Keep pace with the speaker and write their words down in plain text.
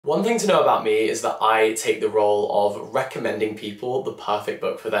One thing to know about me is that I take the role of recommending people the perfect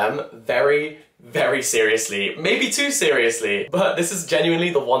book for them very, very seriously. Maybe too seriously, but this is genuinely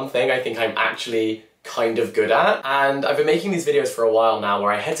the one thing I think I'm actually kind of good at. And I've been making these videos for a while now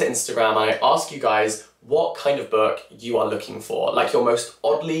where I head to Instagram and I ask you guys what kind of book you are looking for, like your most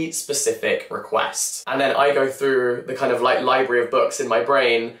oddly specific requests. And then I go through the kind of like library of books in my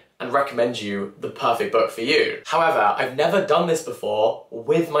brain and recommend you the perfect book for you. However, I've never done this before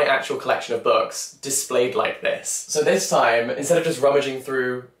with my actual collection of books displayed like this. So this time, instead of just rummaging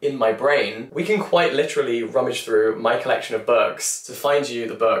through in my brain, we can quite literally rummage through my collection of books to find you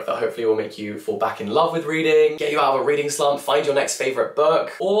the book that hopefully will make you fall back in love with reading, get you out of a reading slump, find your next favorite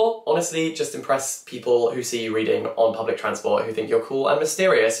book, or honestly, just impress people who see you reading on public transport who think you're cool and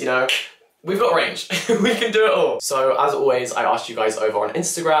mysterious, you know? We've got range. We can do it all. So as always, I asked you guys over on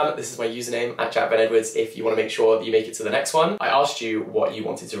Instagram. This is my username at jackedwards if you want to make sure that you make it to the next one. I asked you what you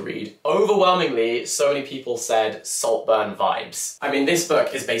wanted to read. Overwhelmingly, so many people said Saltburn vibes. I mean, this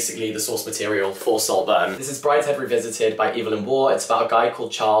book is basically the source material for Saltburn. This is Brideshead Revisited by Evelyn Waugh. It's about a guy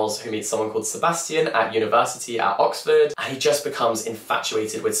called Charles who meets someone called Sebastian at university at Oxford, and he just becomes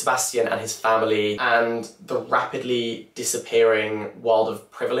infatuated with Sebastian and his family and the rapidly disappearing world of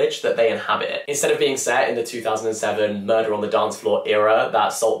privilege that they inhabit. Instead of being set in the 2007 murder on the dance floor era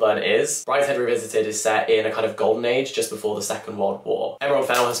that Saltburn is, Brideshead Revisited is set in a kind of golden age just before the Second World War. Emerald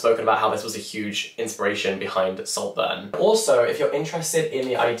Fennell has spoken about how this was a huge inspiration behind Saltburn. Also, if you're interested in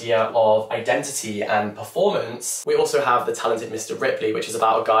the idea of identity and performance, we also have The Talented Mr. Ripley, which is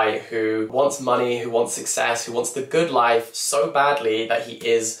about a guy who wants money, who wants success, who wants the good life so badly that he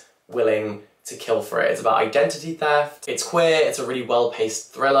is willing to kill for it. It's about identity theft, it's queer, it's a really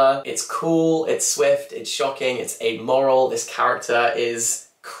well-paced thriller, it's cool, it's swift, it's shocking, it's amoral, this character is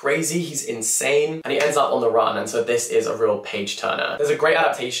crazy, he's insane, and he ends up on the run, and so this is a real page-turner. There's a great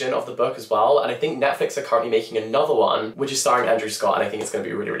adaptation of the book as well, and I think Netflix are currently making another one, which is starring Andrew Scott, and I think it's going to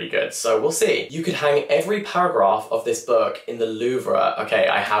be really, really good, so we'll see. You could hang every paragraph of this book in the Louvre. Okay,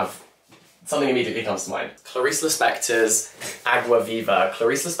 I have something immediately comes to mind. Clarice Lispector's Agua Viva.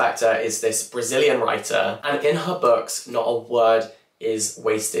 Clarice Lispector is this Brazilian writer, and in her books, not a word is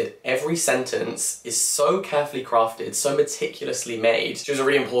wasted. Every sentence is so carefully crafted, so meticulously made. She was a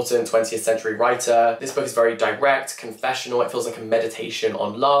really important 20th century writer. This book is very direct, confessional. It feels like a meditation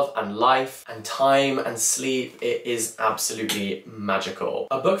on love and life and time and sleep. It is absolutely magical.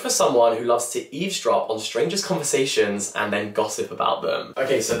 A book for someone who loves to eavesdrop on strangers' conversations and then gossip about them.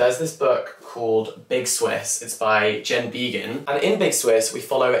 Okay, so there's this book called Big Swiss. It's by Jen Began. And in Big Swiss, we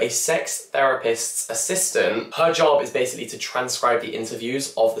follow a sex therapist's assistant. Her job is basically to transcribe the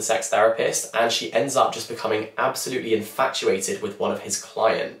interviews of the sex therapist, and she ends up just becoming absolutely infatuated with one of his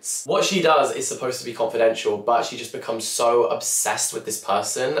clients. What she does is supposed to be confidential, but she just becomes so obsessed with this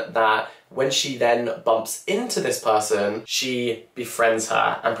person that when she then bumps into this person, she befriends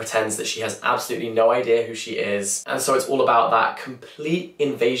her and pretends that she has absolutely no idea who she is. And so it's all about that complete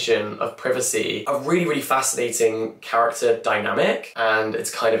invasion of privacy, a really, really fascinating character dynamic, and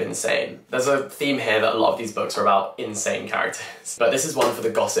it's kind of insane. There's a theme here that a lot of these books are about insane characters, but this is one for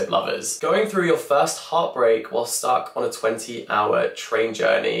the gossip lovers. Going through your first heartbreak while stuck on a 20-hour train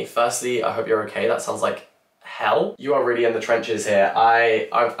journey. Firstly, I hope you're okay. That sounds like hell. You are really in the trenches here.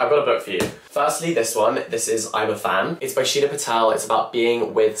 I've got a book for you. Firstly, this one. This is I'm a Fan. It's by Sheila Patel. It's about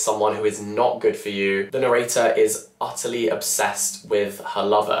being with someone who is not good for you. The narrator is utterly obsessed with her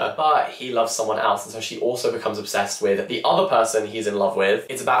lover, but he loves someone else, and so she also becomes obsessed with the other person he's in love with.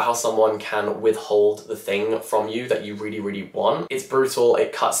 It's about how someone can withhold the thing from you that you really, really want. It's brutal,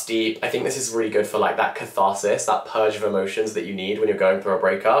 it cuts deep. I think this is really good for like that catharsis, that purge of emotions that you need when you're going through a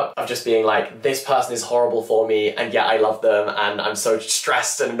breakup, of just being like, this person is horrible for me, and yet I love them, and I'm so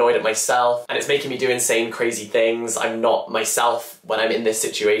stressed and annoyed at myself, and it's making me do insane, crazy things. I'm not myself when I'm in this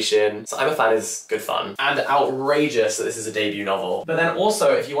situation. So I'm a Fan is good fun. And outrageous that this is a debut novel. But then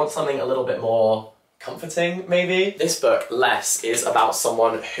also, if you want something a little bit more comforting, maybe, this book, Less, is about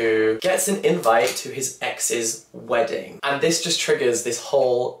someone who gets an invite to his ex's wedding. And this just triggers this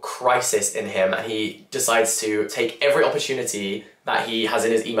whole crisis in him, and he decides to take every opportunity that he has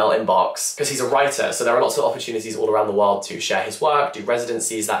in his email inbox, because he's a writer, so there are lots of opportunities all around the world to share his work, do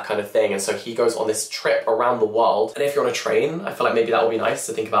residencies, that kind of thing, and so he goes on this trip around the world. And if you're on a train, I feel like maybe that would be nice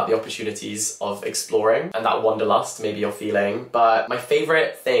to think about the opportunities of exploring and that wanderlust maybe you're feeling. But my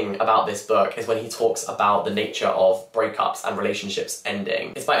favourite thing about this book is when he talks about the nature of breakups and relationships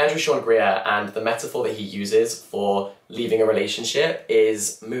ending. It's by Andrew Sean Greer, and the metaphor that he uses for leaving a relationship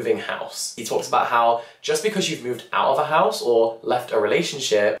is moving house. He talks about how just because you've moved out of a house or left a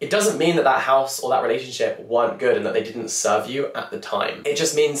relationship, it doesn't mean that that house or that relationship weren't good and that they didn't serve you at the time. It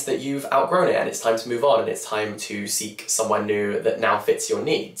just means that you've outgrown it and it's time to move on and it's time to seek someone new that now fits your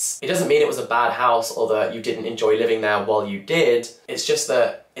needs. It doesn't mean it was a bad house or that you didn't enjoy living there while you did. It's just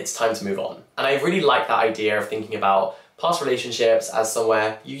that it's time to move on. And I really like that idea of thinking about past relationships as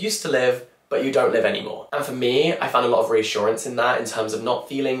somewhere you used to live but you don't live anymore. And for me, I found a lot of reassurance in that in terms of not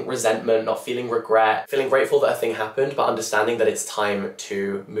feeling resentment, not feeling regret, feeling grateful that a thing happened, but understanding that it's time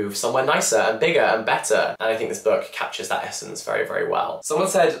to move somewhere nicer and bigger and better. And I think this book captures that essence very, very well. Someone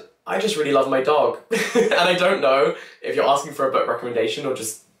said, I just really love my dog. And I don't know if you're asking for a book recommendation or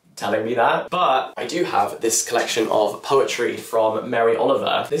just telling me that, but I do have this collection of poetry from Mary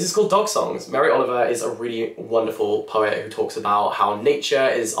Oliver. This is called Dog Songs. Mary Oliver is a really wonderful poet who talks about how nature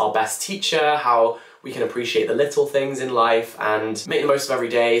is our best teacher, how we can appreciate the little things in life and make the most of every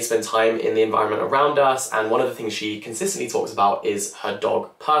day, spend time in the environment around us. And one of the things she consistently talks about is her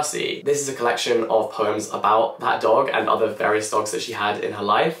dog, Percy. This is a collection of poems about that dog and other various dogs that she had in her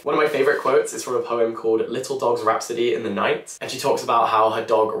life. One of my favorite quotes is from a poem called Little Dog's Rhapsody in the Night. And she talks about how her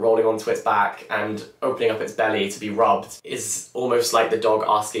dog rolling onto its back and opening up its belly to be rubbed is almost like the dog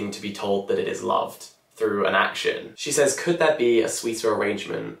asking to be told that it is loved through an action. She says, could there be a sweeter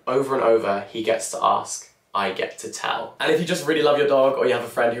arrangement? Over and over, he gets to ask, I get to tell. And if you just really love your dog or you have a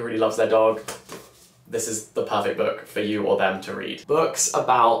friend who really loves their dog, this is the perfect book for you or them to read. Books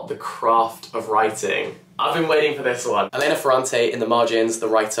about the craft of writing. I've been waiting for this one. Elena Ferrante in the margins, the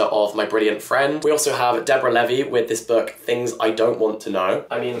writer of My Brilliant Friend. We also have Deborah Levy with this book, Things I Don't Want to Know.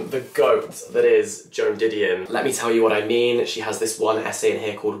 I mean, the goat that is Joan Didion. Let me tell you what I mean. She has this one essay in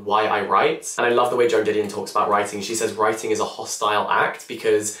here called Why I Write. And I love the way Joan Didion talks about writing. She says writing is a hostile act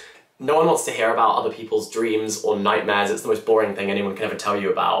because no one wants to hear about other people's dreams or nightmares. It's the most boring thing anyone can ever tell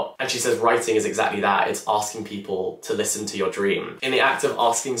you about. And she says writing is exactly that. It's asking people to listen to your dream. In the act of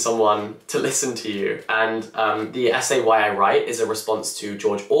asking someone to listen to you. And the essay Why I Write is a response to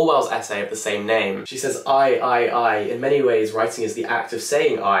George Orwell's essay of the same name. She says, I. In many ways, writing is the act of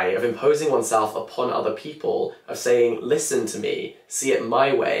saying I, of imposing oneself upon other people, of saying, listen to me, see it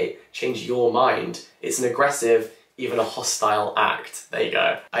my way, change your mind. It's an aggressive, even a hostile act. There you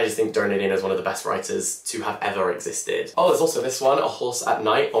go. I just think Joan Didion is one of the best writers to have ever existed. Oh, there's also this one, A Horse at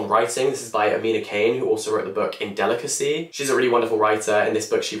Night on Writing. This is by Amina Kane, who also wrote the book Indelicacy. She's a really wonderful writer. In this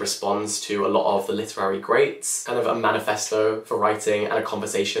book, she responds to a lot of the literary greats, kind of a manifesto for writing and a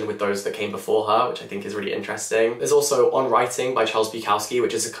conversation with those that came before her, which I think is really interesting. There's also On Writing by Charles Bukowski,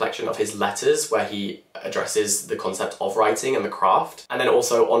 which is a collection of his letters where he addresses the concept of writing and the craft. And then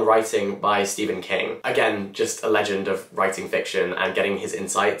also On Writing by Stephen King. Again, just a legend of writing fiction, and getting his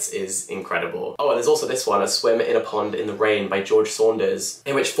insights is incredible. Oh, and there's also this one, A Swim in a Pond in the Rain by George Saunders,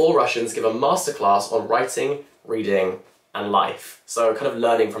 in which 4 Russians give a masterclass on writing, reading, and life. So kind of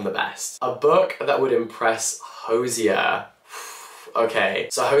learning from the best. A book that would impress Hosier. Okay,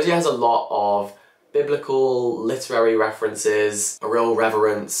 so Hosier has a lot of biblical, literary references, a real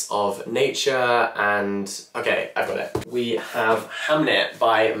reverence of nature, and okay, I've got it. We have Hamnet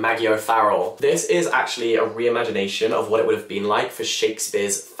by Maggie O'Farrell. This is actually a reimagination of what it would have been like for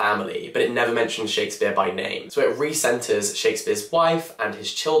Shakespeare's family, but it never mentions Shakespeare by name. So it recenters Shakespeare's wife and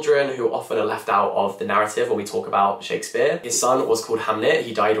his children, who often are left out of the narrative when we talk about Shakespeare. His son was called Hamnet.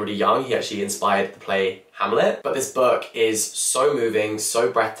 He died really young. He actually inspired the play Hamlet. But this book is so moving,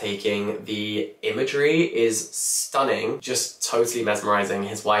 so breathtaking. The imagery is stunning, just totally mesmerizing.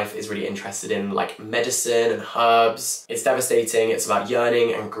 His wife is really interested in like medicine and herbs. It's devastating. It's about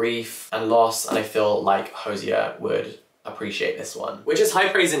yearning and grief and loss, and I feel like Hosier would appreciate this one. Which is high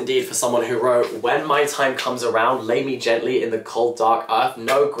praise indeed for someone who wrote, when my time comes around, lay me gently in the cold dark earth.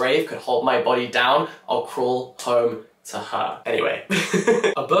 No grave could hold my body down. I'll crawl home to her. Anyway,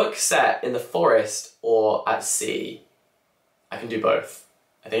 a book set in the forest or at sea. I can do both.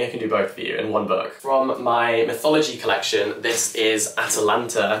 I think I can do both for you in one book. From my mythology collection, this is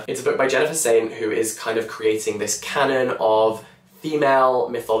Atalanta. It's a book by Jennifer Saint, who is kind of creating this canon of female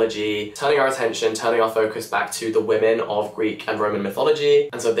mythology, turning our attention, turning our focus back to the women of Greek and Roman mythology.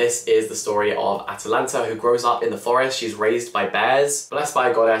 And so this is the story of Atalanta, who grows up in the forest. She's raised by bears, blessed by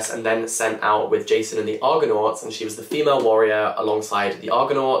a goddess, and then sent out with Jason and the Argonauts, and she was the female warrior alongside the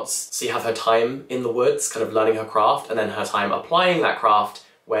Argonauts. So you have her time in the woods, kind of learning her craft, and then her time applying that craft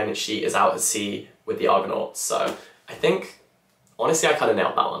when she is out at sea with the Argonauts. So I think, honestly, I kind of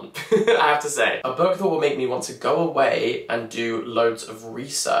nailed that one, I have to say. A book that will make me want to go away and do loads of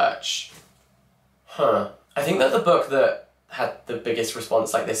research. I think that the book that had the biggest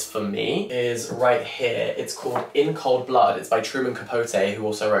response like this for me is right here. It's called In Cold Blood. It's by Truman Capote, who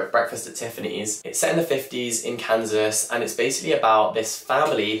also wrote Breakfast at Tiffany's. It's set in the 50s in Kansas, and it's basically about this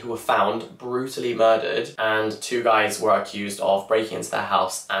family who were found brutally murdered, and two guys were accused of breaking into their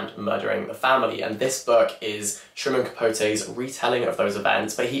house and murdering the family. And this book is Truman Capote's retelling of those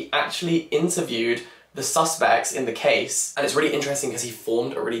events, but he actually interviewed the suspects in the case, and it's really interesting because he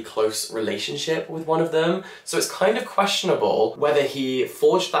formed a really close relationship with one of them. So it's kind of questionable whether he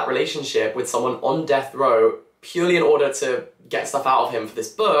forged that relationship with someone on death row purely in order to get stuff out of him for this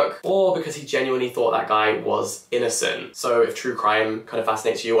book, or because he genuinely thought that guy was innocent. So if true crime kind of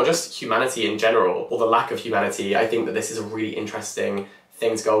fascinates you, or just humanity in general, or the lack of humanity, I think that this is a really interesting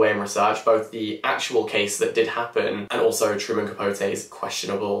thing to go away and research, both the actual case that did happen and also Truman Capote's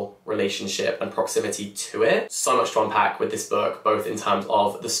questionable relationship and proximity to it. So much to unpack with this book, both in terms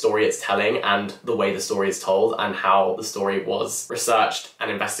of the story it's telling and the way the story is told, and how the story was researched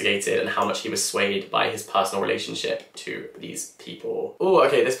and investigated, and how much he was swayed by his personal relationship to these people. Oh,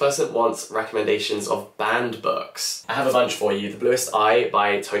 okay, this person wants recommendations of banned books. I have a bunch for you. The Bluest Eye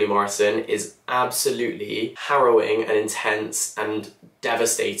by Toni Morrison is absolutely harrowing and intense and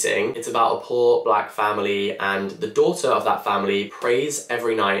devastating. It's about a poor black family, and the daughter of that family prays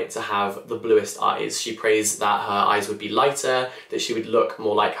every night to have the bluest eyes. She prays that her eyes would be lighter, that she would look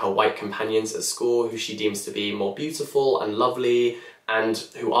more like her white companions at school, who she deems to be more beautiful and lovely, and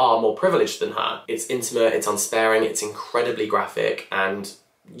who are more privileged than her. It's intimate, it's unsparing, it's incredibly graphic and,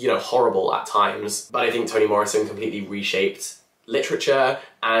 you know, horrible at times. But I think Toni Morrison completely reshaped literature,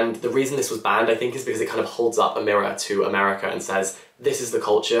 and the reason this was banned, I think, is because it kind of holds up a mirror to America and says, this is the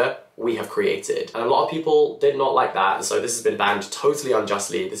culture we have created. And a lot of people did not like that, so this has been banned totally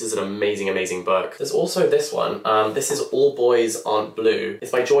unjustly. This is an amazing, amazing book. There's also this one. This is All Boys Aren't Blue.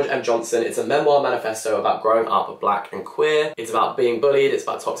 It's by George M. Johnson. It's a memoir manifesto about growing up black and queer. It's about being bullied. It's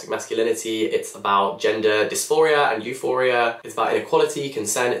about toxic masculinity. It's about gender dysphoria and euphoria. It's about inequality,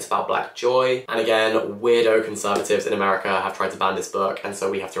 consent. It's about black joy. And again, weirdo conservatives in America have tried to ban this book, and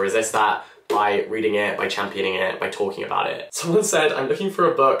so we have to resist that by reading it, by championing it, by talking about it. Someone said, I'm looking for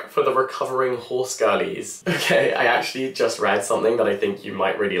a book for the recovering horse girlies. Okay, I actually just read something that I think you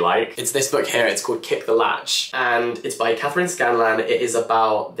might really like. It's this book here, it's called Kick the Latch, and it's by Catherine Scanlan. It is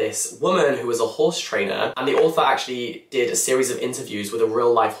about this woman who is a horse trainer, and the author actually did a series of interviews with a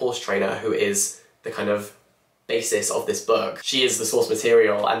real life horse trainer who is the kind of basis of this book. She is the source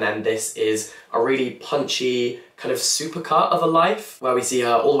material, and then this is a really punchy kind of supercut of a life where we see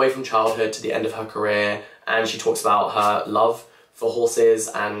her all the way from childhood to the end of her career, and she talks about her love for horses,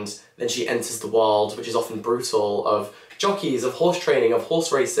 and then she enters the world, which is often brutal, of jockeys, of horse training, of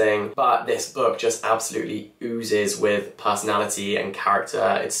horse racing. But this book just absolutely oozes with personality and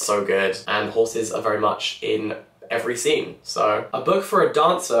character. It's so good, and horses are very much in every scene. So, a book for a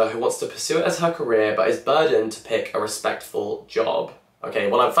dancer who wants to pursue it as her career but is burdened to pick a respectful job.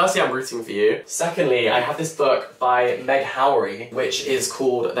 Okay, well, firstly, I'm rooting for you. Secondly, I have this book by Meg Howry, which is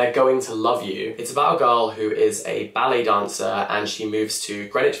called They're Going to Love You. It's about a girl who is a ballet dancer, and she moves to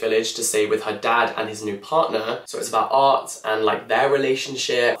Greenwich Village to stay with her dad and his new partner. So it's about art and like their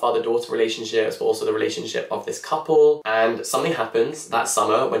relationship, father-daughter relationships, but also the relationship of this couple. And something happens that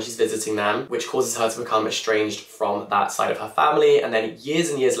summer when she's visiting them, which causes her to become estranged from that side of her family. And then years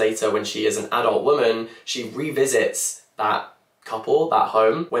and years later, when she is an adult woman, she revisits that couple, that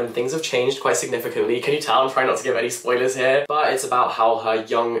home, when things have changed quite significantly. Can you tell I'm trying not to give any spoilers here? But it's about how her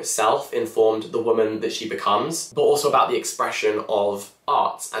young self informed the woman that she becomes, but also about the expression of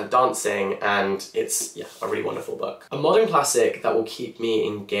art and dancing, and it's, yeah, a really wonderful book. A modern classic that will keep me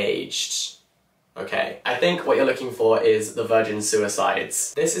engaged. Okay, I think what you're looking for is The Virgin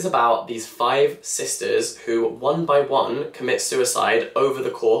Suicides. This is about these 5 sisters who, one by one, commit suicide over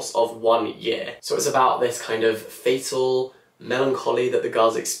the course of 1 year. So it's about this kind of fatal melancholy that the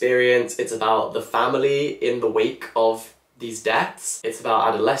girls experience. It's about the family in the wake of these deaths. It's about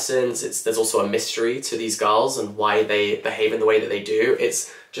adolescence. There's also a mystery to these girls and why they behave in the way that they do.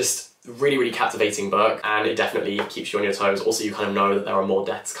 It's just a really, really captivating book, and it definitely keeps you on your toes. Also, you kind of know that there are more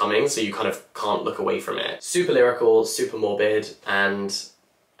deaths coming, so you kind of can't look away from it. Super lyrical, super morbid, and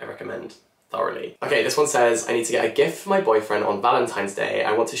I recommend thoroughly. Okay, this one says, I need to get a gift for my boyfriend on Valentine's Day.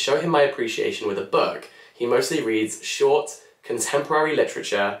 I want to show him my appreciation with a book. He mostly reads short, contemporary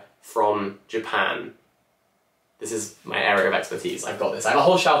literature from Japan. This is my area of expertise. I've got this. I have a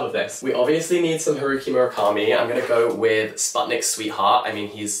whole shelf of this. We obviously need some Haruki Murakami. I'm gonna go with Sputnik's Sweetheart. I mean,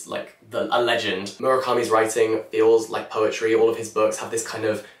 he's like a legend. Murakami's writing feels like poetry. All of his books have this kind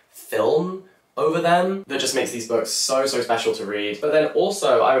of film over them that just makes these books so special to read. But then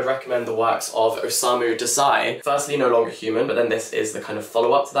also I would recommend the works of Osamu Dazai. Firstly, No Longer Human, but then this is the kind of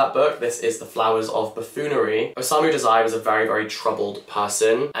follow-up to that book. This is The Flowers of Buffoonery. Osamu Dazai was a very troubled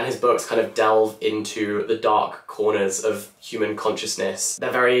person, and his books kind of delve into the dark corners of human consciousness.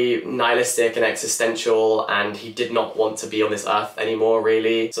 They're very nihilistic and existential, and he did not want to be on this earth anymore,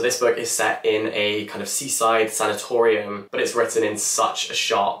 really. So this book is set in a kind of seaside sanatorium, but it's written in such a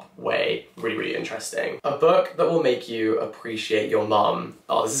sharp way. Really interesting. A book that will make you appreciate your mum.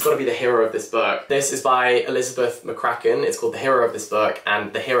 Oh, this has got to be the hero of this book. This is by Elizabeth McCracken. It's called The Hero of this book,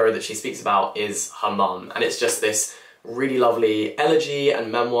 and the hero that she speaks about is her mum. And it's just this really lovely elegy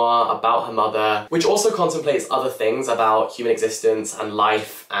and memoir about her mother, which also contemplates other things about human existence and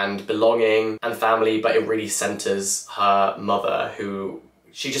life and belonging and family, but it really centers her mother, who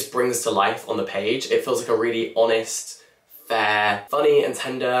she just brings to life on the page. It feels like a really honest, fair, funny and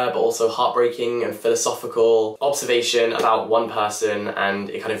tender, but also heartbreaking and philosophical observation about one person, and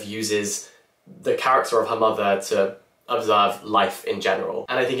it kind of uses the character of her mother to observe life in general.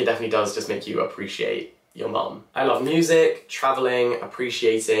 And I think it definitely does just make you appreciate your mum. I love music, traveling,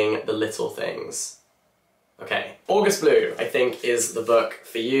 appreciating the little things. Okay, August Blue, I think, is the book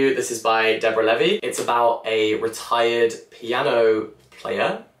for you. This is by Deborah Levy. It's about a retired piano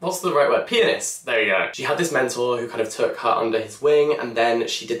player. What's the right word? Pianist. There you go. She had this mentor who kind of took her under his wing, and then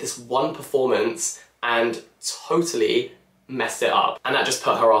she did this one performance and totally messed it up. And that just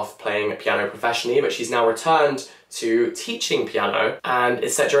put her off playing piano professionally, but she's now returned to teaching piano, and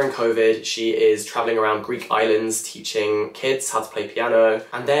it's set during COVID. She is traveling around Greek islands teaching kids how to play piano,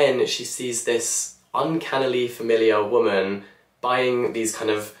 and then she sees this uncannily familiar woman buying these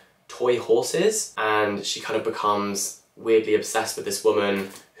kind of toy horses, and she kind of becomes weirdly obsessed with this woman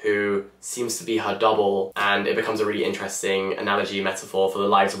who seems to be her double, and it becomes a really interesting analogy, metaphor for the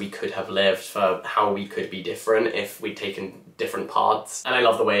lives we could have lived, for how we could be different if we'd taken different paths. And I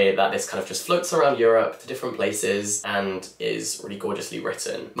love the way that this kind of just floats around Europe to different places and is really gorgeously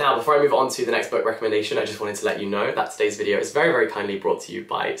written. Now, before I move on to the next book recommendation, I just wanted to let you know that today's video is very kindly brought to you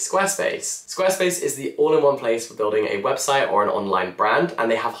by Squarespace. Squarespace is the all-in-one place for building a website or an online brand, and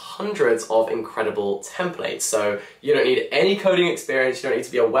they have hundreds of incredible templates. So you don't need any coding experience, you don't need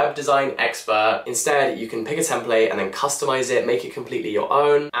to be a web design expert. Instead, you can pick a template and then customize it, make it completely your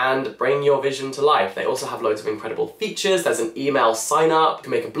own, and bring your vision to life. They also have loads of incredible features. There's an email sign up. You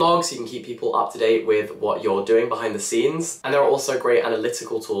can make a blog so you can keep people up to date with what you're doing behind the scenes. And there are also great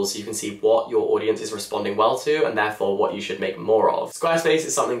analytical tools so you can see what your audience is responding well to, and therefore what you should make more of. Squarespace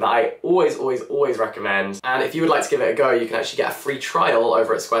is something that I always recommend. And if you would like to give it a go, you can actually get a free trial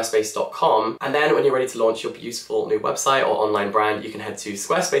over at squarespace.com. And then when you're ready to launch your beautiful new website or online brand, you can head to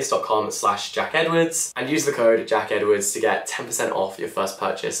squarespace.com/jackedwards and use the code jackedwards to get 10% off your first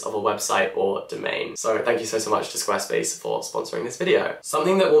purchase of a website or domain. So thank you so much to Squarespace for sponsoring this video.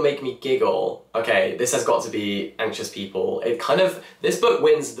 Something that will make me giggle. Okay, this has got to be Anxious People. This book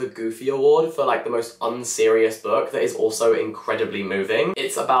wins the Goofy Award for like the most unserious book that is also incredibly moving.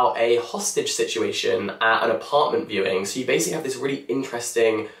 It's about a hostage situation at an apartment viewing. So you basically have this really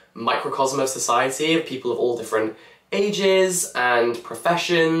interesting microcosm of society of people of all different ages and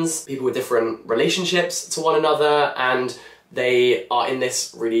professions, people with different relationships to one another, and they are in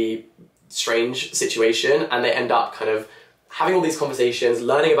this really strange situation, and they end up kind of having all these conversations,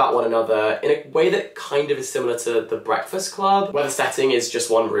 learning about one another in a way that kind of is similar to The Breakfast Club, where the setting is just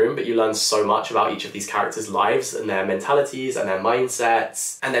one room, but you learn so much about each of these characters' lives and their mentalities and their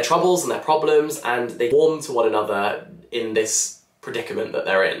mindsets and their troubles and their problems, and they warm to one another in this predicament that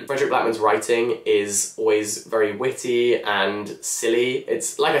they're in. Frederick Blackman's writing is always very witty and silly.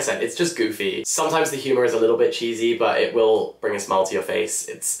 It's, like I said, it's just goofy. Sometimes the humor is a little bit cheesy, but it will bring a smile to your face.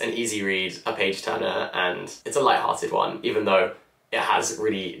 It's an easy read, a page turner, and it's a light-hearted one, even though it has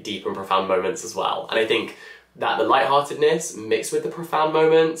really deep and profound moments as well. And I think that the lightheartedness mixed with the profound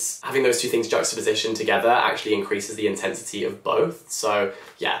moments, having those two things juxtaposition together actually increases the intensity of both. So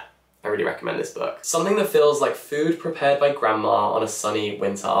yeah, I really recommend this book. Something that feels like food prepared by grandma on a sunny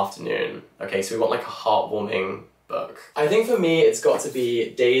winter afternoon. Okay, so we want like a heartwarming book. I think for me, it's got to be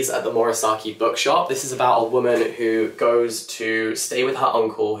Days at the Morisaki Bookshop. This is about a woman who goes to stay with her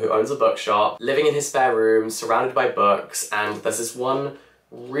uncle who owns a bookshop, living in his spare room, surrounded by books, and there's this one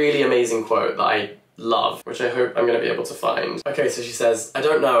really amazing quote that I love, which I hope I'm going to be able to find. Okay, so she says, "I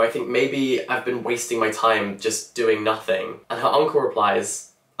don't know, I think maybe I've been wasting my time just doing nothing." And her uncle replies,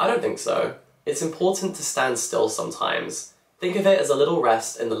 "I don't think so. It's important to stand still sometimes. Think of it as a little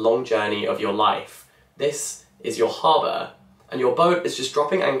rest in the long journey of your life. This is your harbour, and your boat is just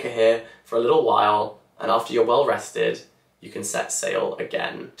dropping anchor here for a little while, and after you're well rested, you can set sail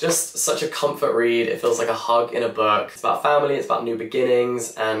again. Just such a comfort read. It feels like a hug in a book. It's about family, it's about new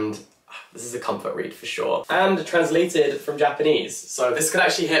beginnings, and this is a comfort read for sure. And translated from Japanese, so this could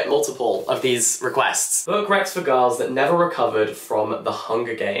actually hit multiple of these requests. Book recs for girls that never recovered from the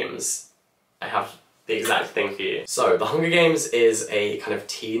Hunger Games. I have the exact thing for you. So, The Hunger Games is a kind of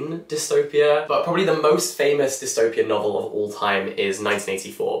teen dystopia, but probably the most famous dystopian novel of all time is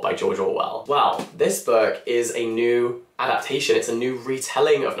 1984 by George Orwell. Well, this book is a new adaptation, it's a new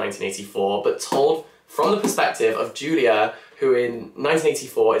retelling of 1984, but told from the perspective of Julia, who in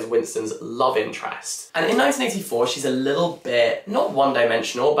 1984 is Winston's love interest. And in 1984, she's a little bit, not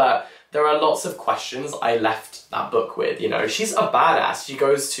one-dimensional, but there are lots of questions I left that book with, you know. She's a badass. She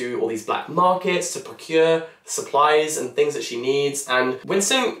goes to all these black markets to procure supplies and things that she needs, and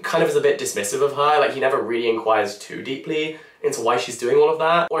Winston kind of is a bit dismissive of her, like he never really inquires too deeply into why she's doing all of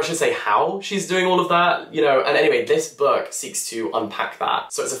that, or I should say how she's doing all of that, you know, and anyway, this book seeks to unpack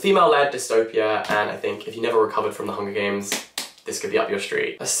that. So it's a female-led dystopia, and I think if you never recovered from the Hunger Games, this could be up your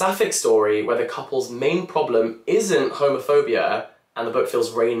street. A sapphic story where the couple's main problem isn't homophobia, and the book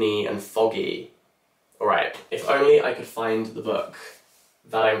feels rainy and foggy. Alright, if only I could find the book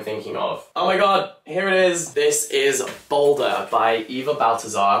that I'm thinking of. Oh my god, here it is! This is Boulder by Eva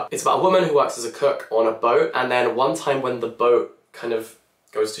Baltazar. It's about a woman who works as a cook on a boat, and then one time when the boat kind of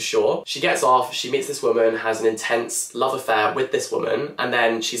goes to shore, she gets off, she meets this woman, has an intense love affair with this woman, and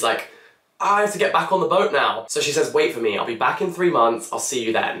then she's like, I have to get back on the boat now. So she says, wait for me, I'll be back in 3 months, I'll see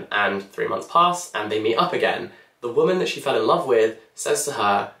you then. And 3 months pass, and they meet up again. The woman that she fell in love with says to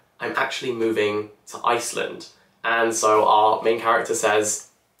her, I'm actually moving to Iceland. And so our main character says,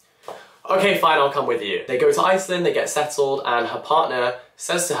 okay, fine, I'll come with you. They go to Iceland, they get settled, and her partner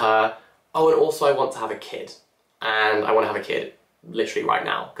says to her, oh, and also I want to have a kid. And I want to have a kid literally right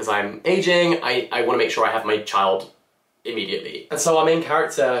now, because I'm aging, I want to make sure I have my child immediately. And so our main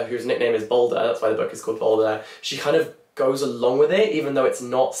character, whose nickname is Boulder, that's why the book is called Boulder, she kind of goes along with it, even though it's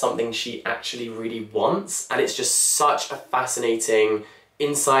not something she actually really wants. And it's just such a fascinating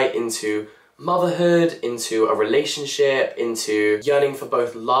insight into motherhood, into a relationship, into yearning for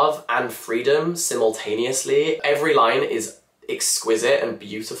both love and freedom simultaneously. Every line is exquisite and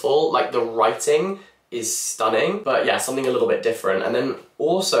beautiful, like the writing is stunning, but yeah, something a little bit different. And then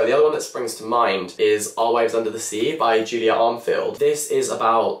also, the other one that springs to mind is Our Wives Under the Sea by Julia Armfield. This is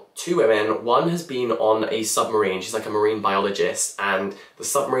about 2 women. One has been on a submarine, she's like a marine biologist, and the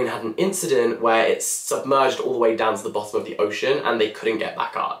submarine had an incident where it submerged all the way down to the bottom of the ocean and they couldn't get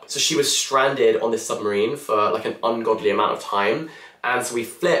back up. So she was stranded on this submarine for like an ungodly amount of time. And so we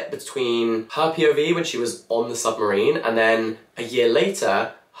flip between her POV when she was on the submarine, and then a year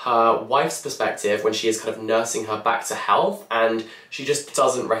later, her wife's perspective when she is kind of nursing her back to health, and she just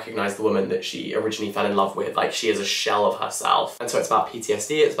doesn't recognize the woman that she originally fell in love with. Like, she is a shell of herself. And so it's about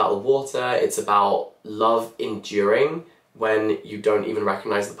PTSD, it's about the water, it's about love enduring when you don't even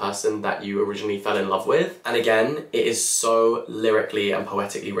recognize the person that you originally fell in love with. And again, it is so lyrically and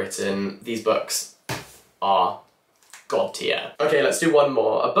poetically written. These books are god tier. Okay, let's do one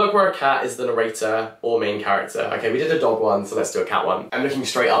more. A book where a cat is the narrator or main character. Okay, we did a dog one, so let's do a cat one. I'm looking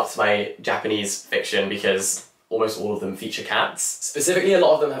straight up to my Japanese fiction because almost all of them feature cats. Specifically, a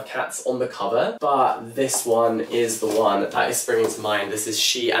lot of them have cats on the cover, but this one is the one that is springing to mind. This is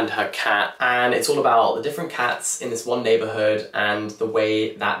She and Her Cat, and it's all about the different cats in this one neighborhood and the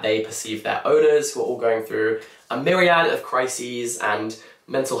way that they perceive their owners, who are all going through a myriad of crises and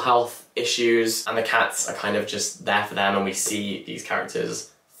mental health issues, and the cats are kind of just there for them, and we see these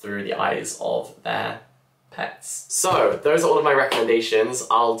characters through the eyes of their pets. So those are all of my recommendations.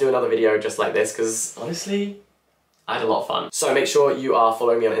 I'll do another video just like this because honestly, I had a lot of fun. So make sure you are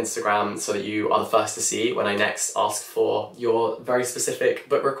following me on Instagram so that you are the first to see when I next ask for your very specific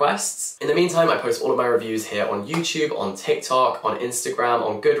book requests. In the meantime, I post all of my reviews here on YouTube, on TikTok, on Instagram,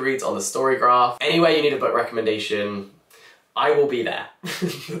 on Goodreads, on the Storygraph. Anywhere you need a book recommendation, I will be there.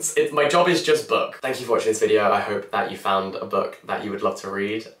 My job is just book. Thank you for watching this video. I hope that you found a book that you would love to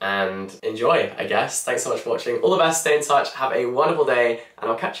read and enjoy, I guess. Thanks so much for watching. All the best, stay in touch, have a wonderful day,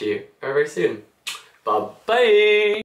 and I'll catch you very, very soon. Bye-bye!